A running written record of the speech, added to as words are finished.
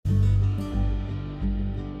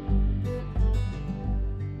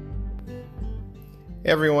Hey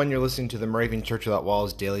everyone, you're listening to the Moravian Church Without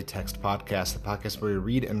Walls Daily Text Podcast, the podcast where we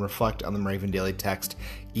read and reflect on the Moravian Daily Text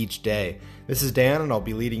each day. This is Dan, and I'll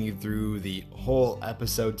be leading you through the whole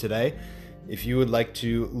episode today. If you would like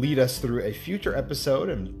to lead us through a future episode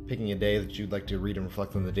and picking a day that you'd like to read and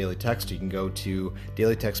reflect on the daily text, you can go to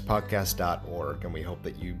dailytextpodcast.org, and we hope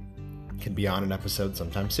that you can be on an episode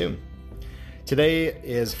sometime soon. Today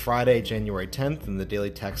is Friday, January 10th, and the daily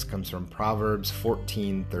text comes from Proverbs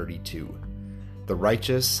 14:32. The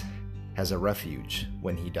righteous has a refuge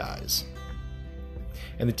when he dies.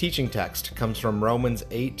 And the teaching text comes from Romans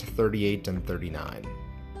 8:38 and 39.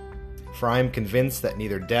 For I am convinced that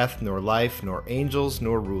neither death nor life, nor angels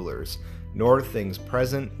nor rulers, nor things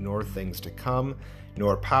present nor things to come,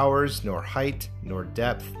 nor powers, nor height, nor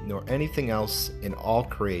depth, nor anything else in all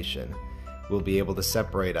creation will be able to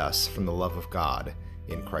separate us from the love of God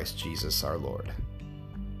in Christ Jesus our Lord.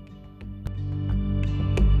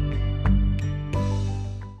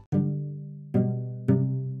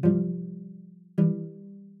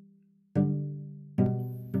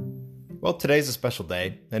 Well, today's a special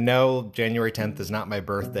day, and no, January 10th is not my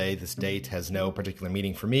birthday. This date has no particular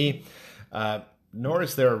meaning for me, nor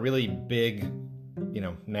is there a really big,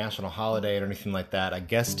 national holiday or anything like that. I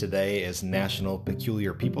guess today is National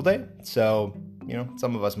Peculiar People Day, so,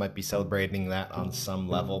 some of us might be celebrating that on some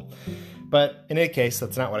level. But in any case,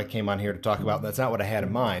 that's not what I came on here to talk about. That's not what I had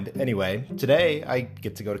in mind. Anyway, today I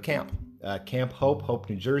get to go to camp. Camp Hope,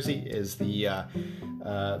 New Jersey, is the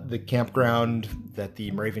campground that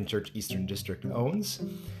the Moravian Church Eastern District owns.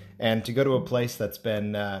 And to go to a place that's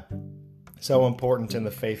been so important in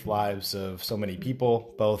the faith lives of so many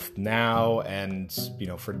people, both now and,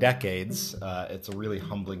 for decades, it's a really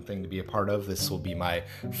humbling thing to be a part of. This will be my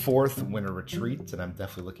fourth winter retreat, and I'm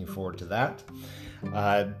definitely looking forward to that.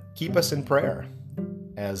 Keep us in prayer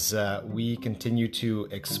as we continue to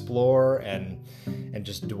explore and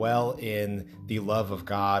just dwell in the love of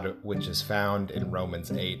God, which is found in Romans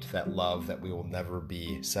 8, that love that we will never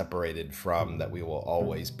be separated from, that we will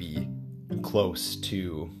always be close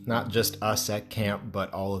to, not just us at camp,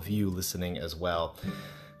 but all of you listening as well.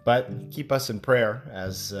 But keep us in prayer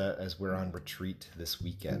as we're on retreat this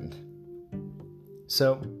weekend.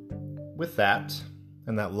 So with that,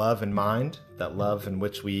 and that love in mind, that love in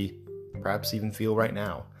which we perhaps even feel right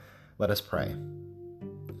now, let us pray.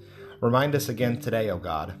 Remind us again today, O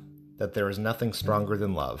God, that there is nothing stronger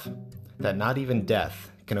than love, that not even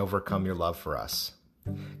death can overcome your love for us.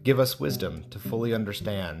 Give us wisdom to fully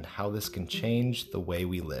understand how this can change the way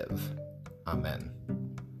we live. Amen.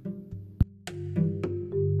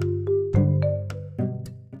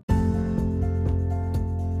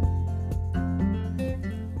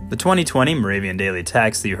 The 2020 Moravian Daily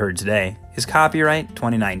Text that you heard today is copyright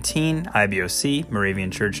 2019 IBOC Moravian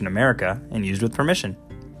Church in America and used with permission.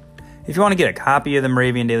 If you want to get a copy of the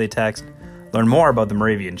Moravian Daily Text, learn more about the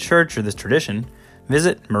Moravian Church or this tradition,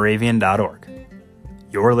 visit moravian.org.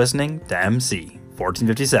 You're listening to MC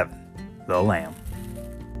 1457, The Lamb.